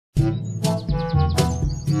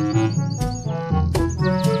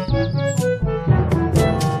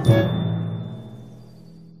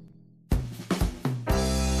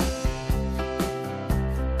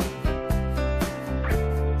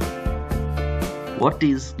What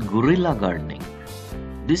is guerrilla gardening?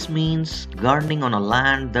 This means gardening on a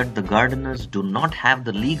land that the gardeners do not have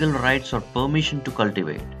the legal rights or permission to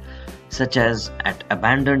cultivate, such as at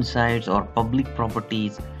abandoned sites or public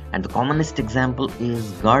properties. And the commonest example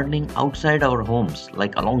is gardening outside our homes,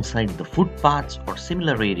 like alongside the footpaths or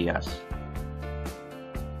similar areas.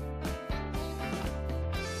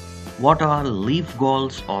 What are leaf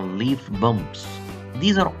galls or leaf bumps?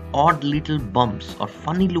 These are odd little bumps or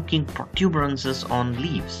funny looking protuberances on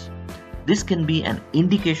leaves. This can be an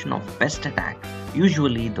indication of pest attack,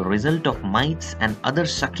 usually the result of mites and other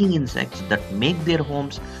sucking insects that make their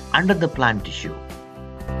homes under the plant tissue.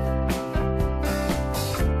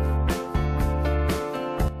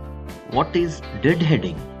 What is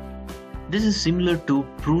deadheading? This is similar to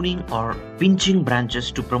pruning or pinching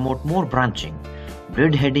branches to promote more branching.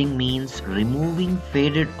 Deadheading means removing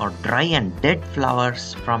faded or dry and dead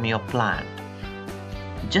flowers from your plant.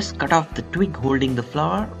 Just cut off the twig holding the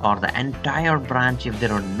flower or the entire branch if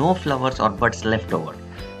there are no flowers or buds left over.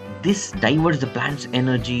 This diverts the plant's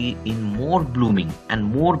energy in more blooming and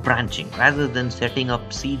more branching rather than setting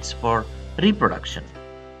up seeds for reproduction.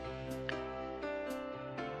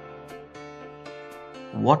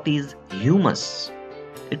 What is humus?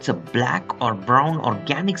 It's a black or brown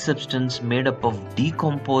organic substance made up of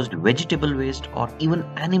decomposed vegetable waste or even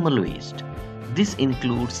animal waste. This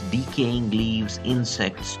includes decaying leaves,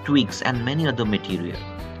 insects, twigs, and many other material.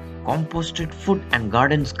 Composted food and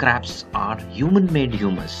garden scraps are human-made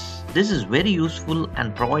humus. This is very useful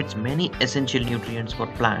and provides many essential nutrients for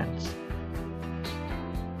plants.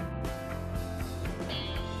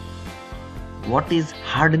 What is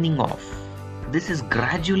hardening off? This is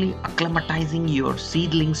gradually acclimatizing your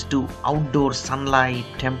seedlings to outdoor sunlight,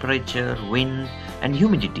 temperature, wind, and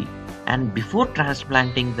humidity, and before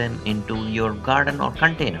transplanting them into your garden or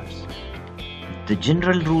containers. The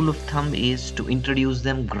general rule of thumb is to introduce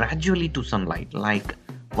them gradually to sunlight, like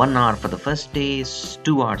 1 hour for the first day,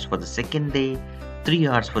 2 hours for the second day, 3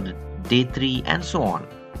 hours for the day 3, and so on.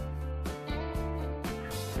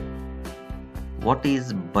 What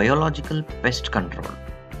is biological pest control?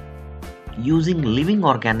 Using living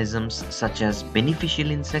organisms such as beneficial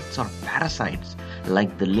insects or parasites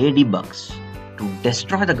like the ladybugs to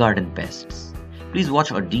destroy the garden pests. Please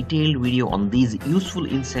watch a detailed video on these useful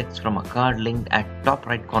insects from a card linked at top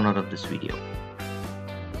right corner of this video.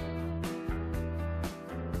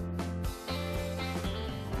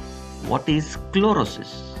 What is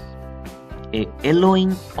chlorosis? A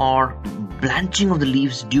yellowing or blanching of the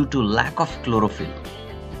leaves due to lack of chlorophyll.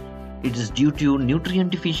 It is due to nutrient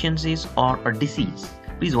deficiencies or a disease.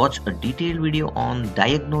 Please watch a detailed video on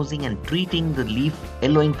diagnosing and treating the leaf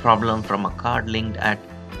yellowing problem from a card linked at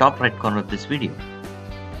top right corner of this video.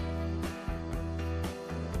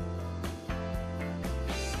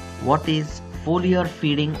 What is foliar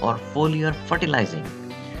feeding or foliar fertilizing?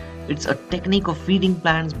 It's a technique of feeding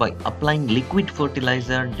plants by applying liquid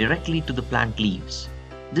fertilizer directly to the plant leaves.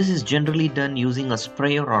 This is generally done using a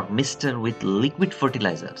sprayer or mister with liquid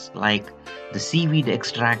fertilizers like the seaweed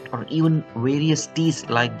extract or even various teas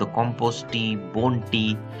like the compost tea, bone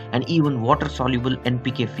tea, and even water-soluble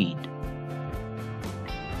NPK feed.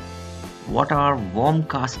 What are worm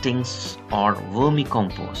castings or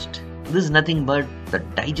vermicompost? This is nothing but the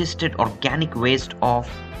digested organic waste of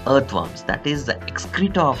earthworms, that is the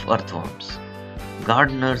excreta of earthworms.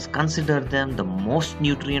 Gardeners consider them the most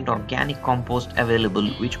nutrient organic compost available,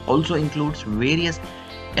 which also includes various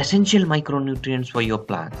essential micronutrients for your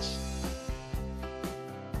plants.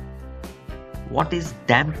 What is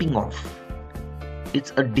damping off?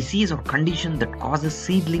 It's a disease or condition that causes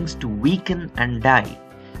seedlings to weaken and die.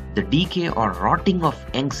 The decay or rotting of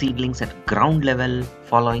young seedlings at ground level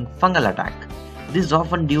following fungal attack. This is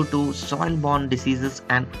often due to soil-borne diseases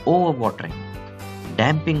and overwatering.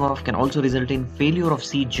 Damping off can also result in failure of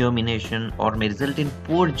seed germination or may result in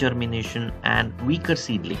poor germination and weaker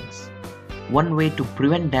seedlings. One way to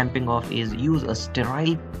prevent damping off is use a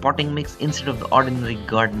sterile potting mix instead of the ordinary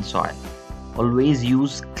garden soil. Always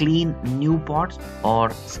use clean new pots or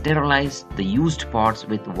sterilize the used pots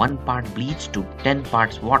with 1 part bleach to 10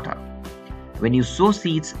 parts water. When you sow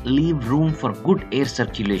seeds, leave room for good air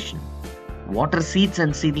circulation. Water seeds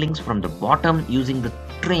and seedlings from the bottom using the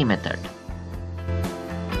tray method.